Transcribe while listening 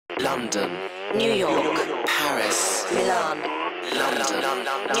London, New York, Paris, Milan, London,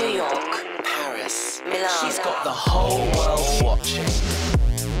 New York, Paris, Milan. She's got the whole world watching.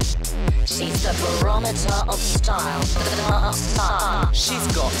 She's the barometer of style. She's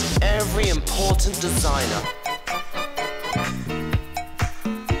got every important designer.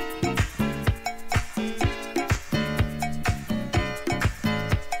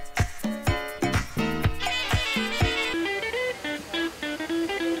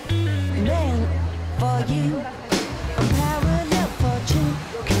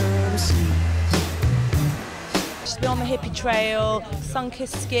 On the hippie trail,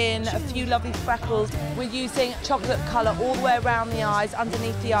 sun-kissed skin, a few lovely freckles. We're using chocolate colour all the way around the eyes,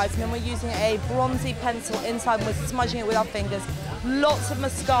 underneath the eyes, and then we're using a bronzy pencil inside and we're smudging it with our fingers. Lots of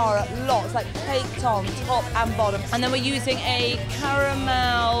mascara, lots, like caked on, top and bottom. And then we're using a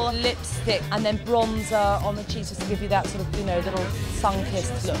caramel lipstick and then bronzer on the cheeks just to give you that sort of, you know, little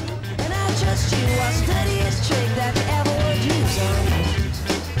sun-kissed look. And I trust you was the dirtiest trick that you ever would use on.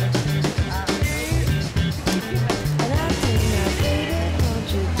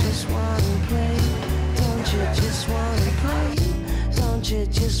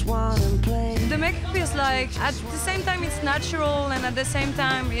 The makeup is like, at the same time it's natural and at the same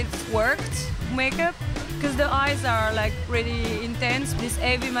time it's worked makeup, because the eyes are like pretty intense, this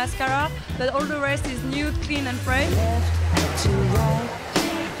heavy mascara, but all the rest is nude, clean and fresh. Left to right,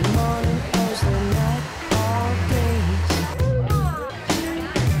 the morning goes the night all day.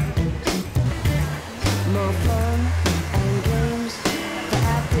 More fun and games, the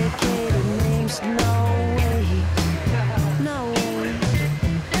abdicated names, no way, no way.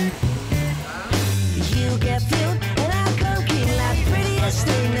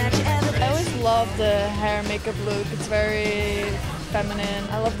 I always love the hair makeup look. It's very feminine.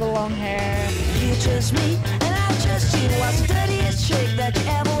 I love the long hair. You trust me, and I trust you. What's the dirtiest trick that you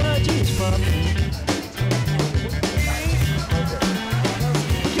ever would use for me?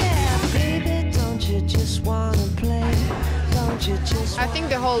 Yeah, baby, don't you just wanna play? Don't you just? I think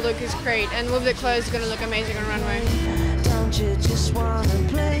the whole look is great, and with the clothes, it's gonna look amazing on runway. Don't you just wanna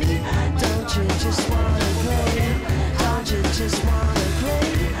play? Don't you just wanna play? Don't you just wanna play?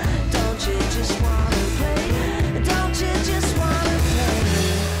 Don't you just wanna play? Don't you just wanna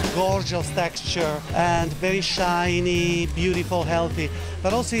play? Gorgeous texture and very shiny, beautiful, healthy.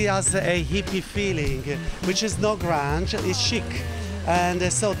 But also it has a hippie feeling, which is not grunge, it's chic. And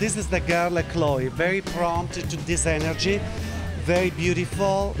so this is the girl Chloe, very prompt to this energy, very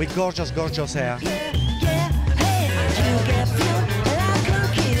beautiful, with gorgeous, gorgeous hair. Yeah, hey, you get fuel, and I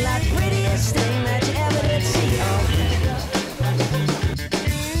cookie like prettiest thing that you ever did see.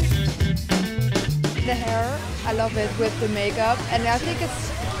 The hair, I love it with the makeup, and I think it's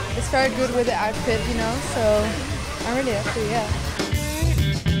very good with the outfit, you know, so I'm really happy, yeah.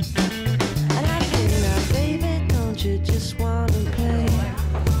 And I think now, baby, don't you just wanna play?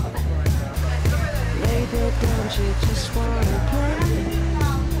 Baby, don't you just wanna play?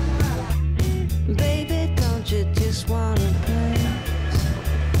 Baby, don't you just wanna play?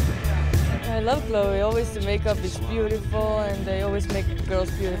 I love Chloe. Always the makeup is beautiful and they always make girls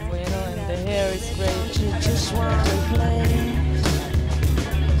beautiful, you know, and the hair is great. Don't you just wanna play?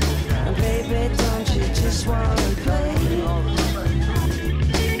 Baby, don't you just wanna play?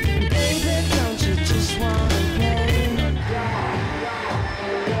 Baby, don't you just wanna play?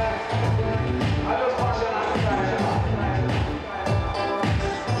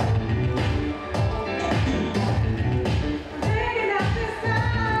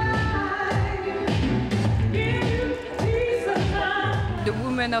 The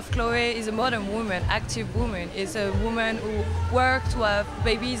woman of Chloe is a modern woman, active woman. It's a woman who works, who have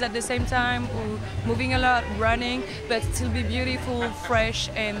babies at the same time, who moving a lot, running, but still be beautiful, fresh,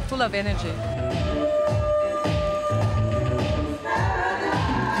 and full of energy.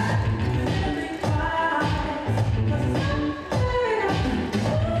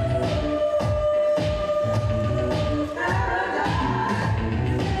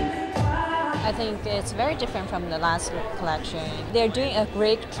 I think it's very different from the last collection. They're doing a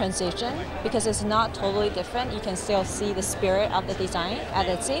great transition because it's not totally different. You can still see the spirit of the design. At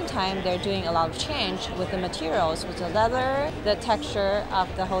the same time, they're doing a lot of change with the materials, with the leather. The texture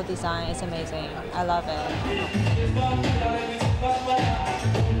of the whole design is amazing. I love it.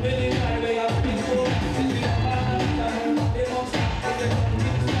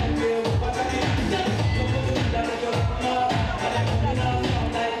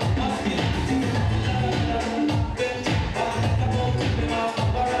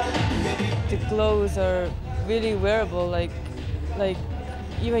 The clothes are really wearable, like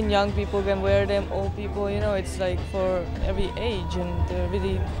even young people can wear them, old people, you know, it's like for every age, and they're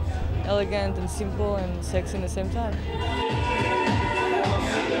really elegant and simple and sexy at the same time.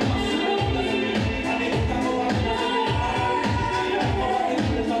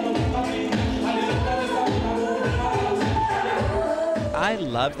 I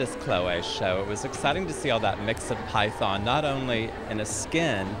love this Chloe show. It was exciting to see all that mix of python, not only in a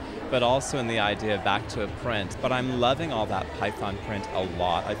skin, but also in the idea of back to a print. But I'm loving all that python print a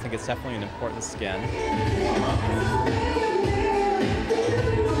lot. I think it's definitely an important skin.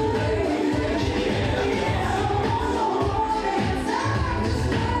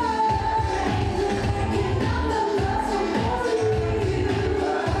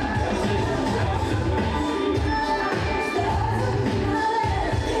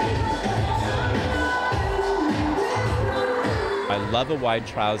 I love a wide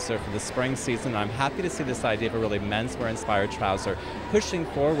trouser for the spring season. I'm happy to see this idea of a really menswear-inspired trouser pushing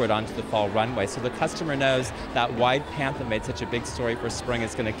forward onto the fall runway, so the customer knows that wide pant that made such a big story for spring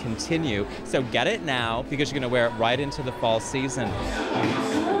is going to continue. So get it now, because you're going to wear it right into the fall season.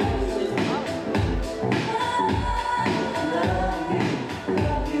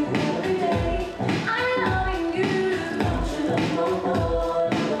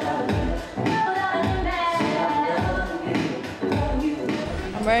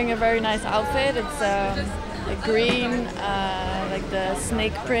 I'm wearing a very nice outfit. It's a green, like the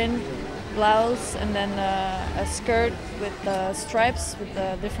snake print blouse, and then a skirt with stripes with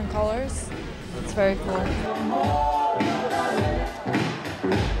the different colors. It's very cool.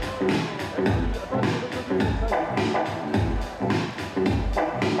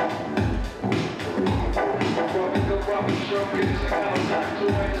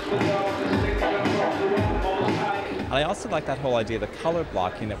 And I also like that whole idea of the color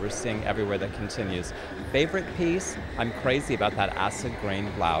blocking that we're seeing everywhere that continues. Favorite piece? I'm crazy about that acid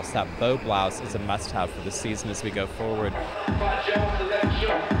green blouse. That bow blouse is a must-have for the season as we go forward.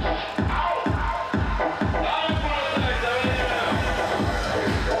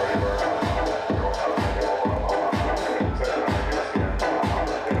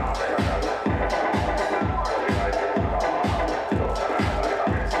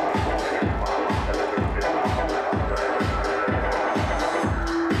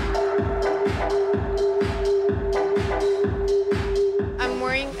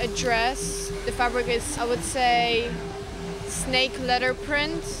 Dress. The fabric is, I would say, snake leather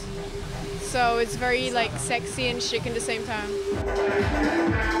print, so it's very like sexy and chic at the same time.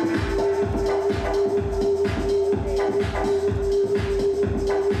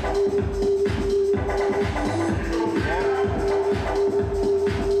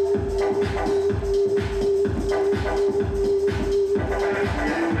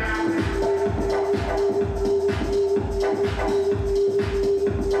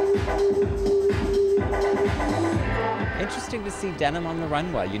 Interesting to see denim on the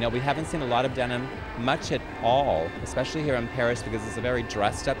runway. You know, we haven't seen a lot of denim much at all, especially here in Paris, because it's a very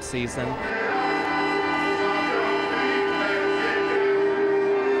dressed up season.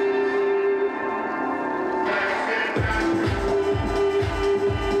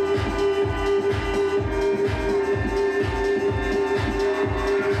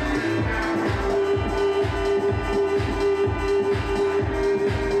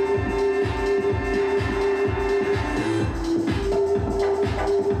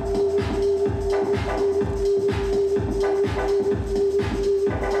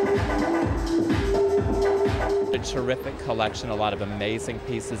 Terrific collection, a lot of amazing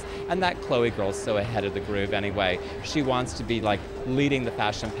pieces, and that Chloe girl's so ahead of the groove anyway. She wants to be like leading the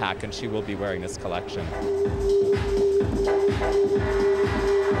fashion pack, and she will be wearing this collection.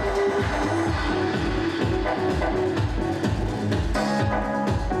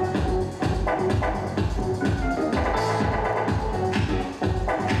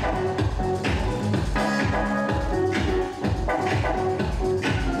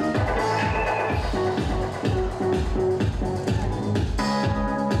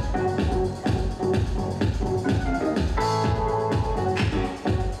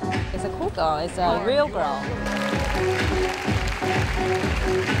 It's a real girl.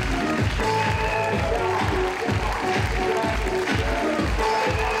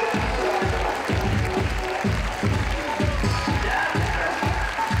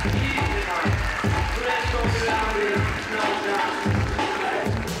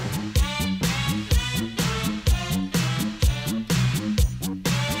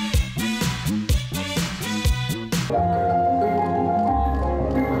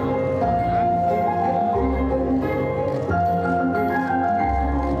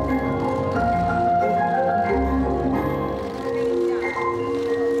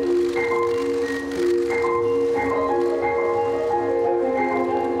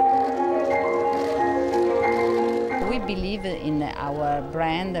 in our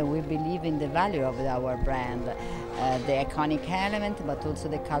brand. We believe in the value of our brand, the iconic element, but also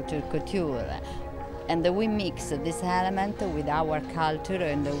the culture couture. And we mix this element with our culture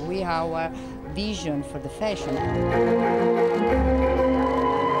and with our vision for the fashion.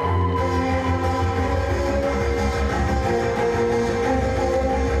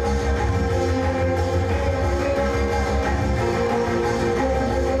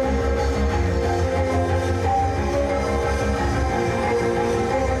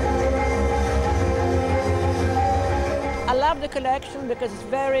 I love the collection because it's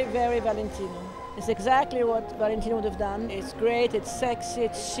very, very Valentino. It's exactly what Valentino would have done. It's great, it's sexy,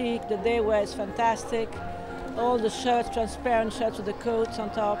 it's chic, the day wear is fantastic. All the shirts, transparent shirts with the coats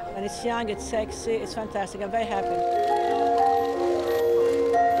on top. And it's young, it's sexy, it's fantastic. I'm very happy.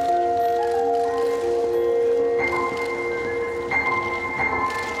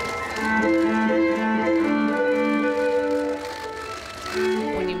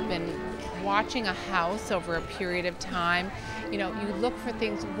 Watching a house over a period of time, you know, you look for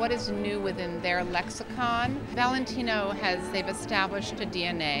things, what is new within their lexicon. Valentino they've established a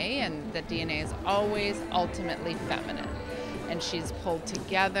DNA, and the DNA is always ultimately feminine. And she's pulled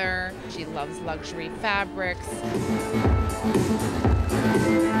together, she loves luxury fabrics.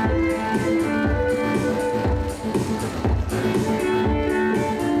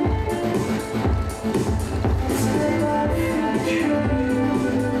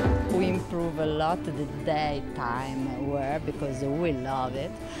 A lot the daytime wear because we love it,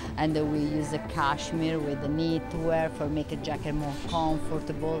 and we use a cashmere with the knitwear for make a jacket more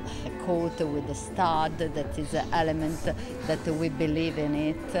comfortable, a coat with a stud that is an element that we believe in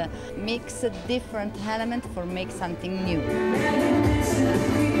it. Mix a different element for make something new.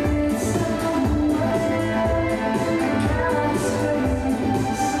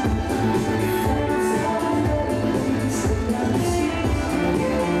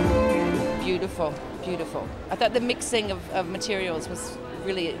 Beautiful, beautiful. I thought the mixing of materials was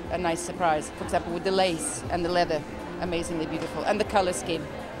really a nice surprise. For example, with the lace and the leather, amazingly beautiful. And the color scheme.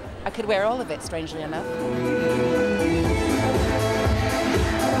 I could wear all of it, strangely enough.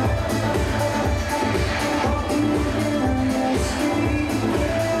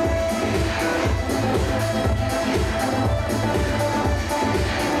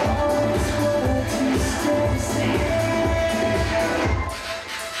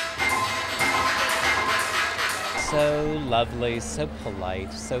 So lovely, so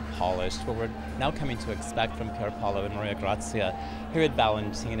polite, so polished, what we're now coming to expect from Pier, Paolo and Maria Grazia here at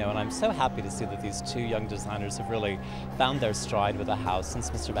Valentino, and I'm so happy to see that these two young designers have really found their stride with the house since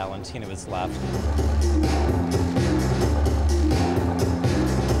Mr. Valentino has left.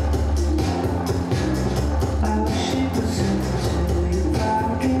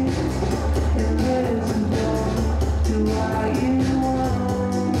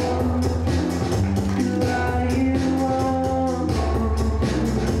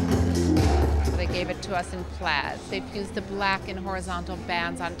 To us in plaids. They've used the black and horizontal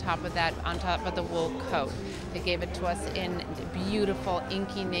bands on top of that, on top of the wool coat. They gave it to us in beautiful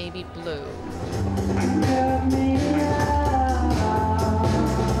inky navy blue.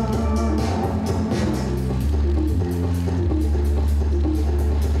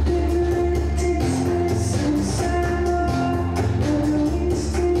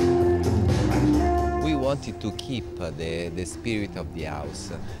 We wanted to keep the spirit of the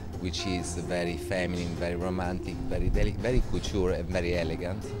house, which is very feminine, very romantic, very couture and very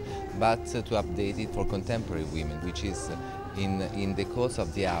elegant, but to update it for contemporary women, which is in the course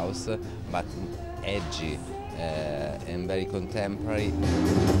of the house, but edgy and very contemporary.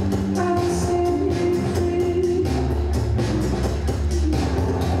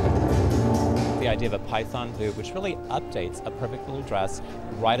 The idea of a python boot, which really updates a perfect little dress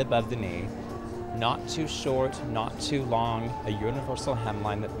right above the knee. Not too short, not too long, a universal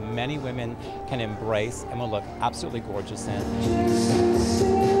hemline that many women can embrace and will look absolutely gorgeous in.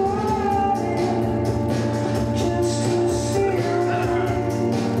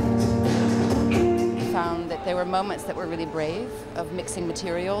 We found that there were moments that were really brave of mixing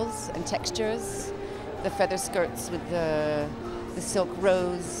materials and textures. The feather skirts with the silk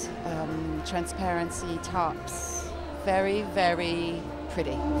rose, transparency tops. Very, very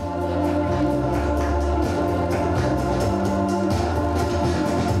pretty.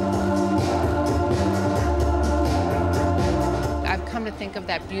 Come to think of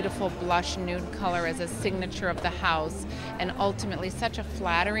that beautiful blush nude color as a signature of the house, and ultimately such a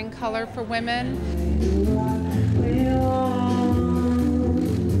flattering color for women.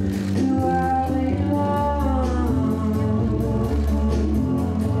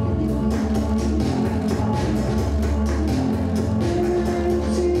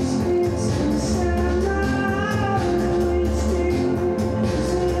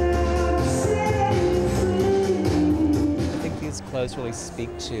 really speak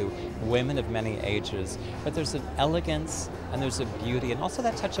to women of many ages, but there's an elegance and there's a beauty and also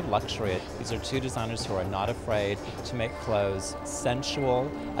that touch of luxury. These are two designers who are not afraid to make clothes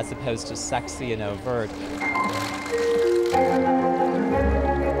sensual as opposed to sexy and overt.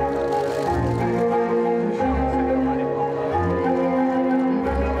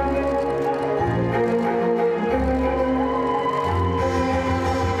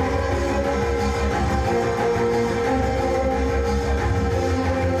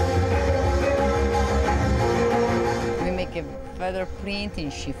 Feather print in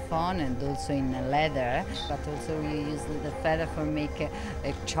chiffon and also in leather, but also we use the feather for make a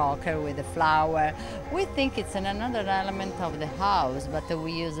choker with a flower. We think it's another element of the house, but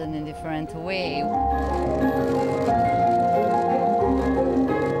we use it in a different way.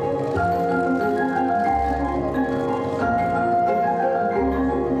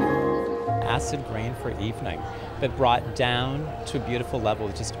 Acid green for evening, but brought down to a beautiful level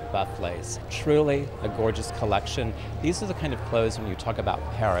with just buff lace. Truly a gorgeous collection. These are the kind of clothes, when you talk about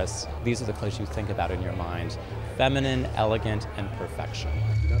Paris, these are the clothes you think about in your mind. Feminine, elegant, and perfection.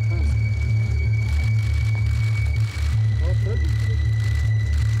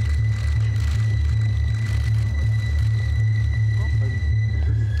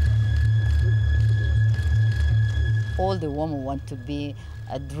 All the women want to be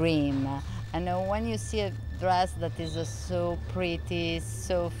a dream. And when you see a dress that is so pretty,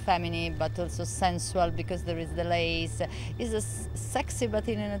 so feminine, but also sensual because there is the lace, is sexy but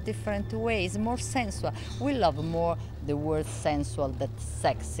in a different way, it's more sensual. We love more the word sensual than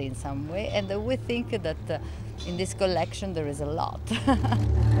sexy in some way, and we think that in this collection there is a lot.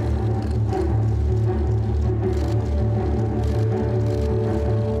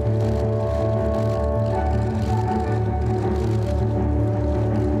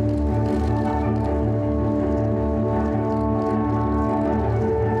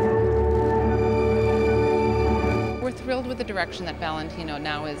 With the direction that Valentino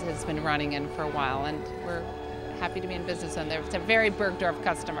now has been running in for a while, and we're happy to be in business on there. It's a very Bergdorf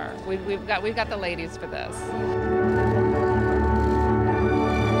customer. We've got the ladies for this.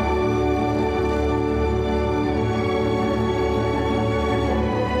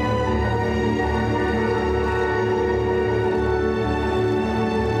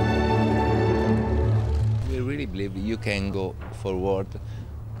 We really believe you can go forward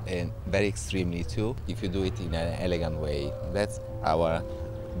and very extremely too, if you do it in an elegant way. That's our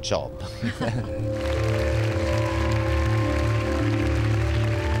job.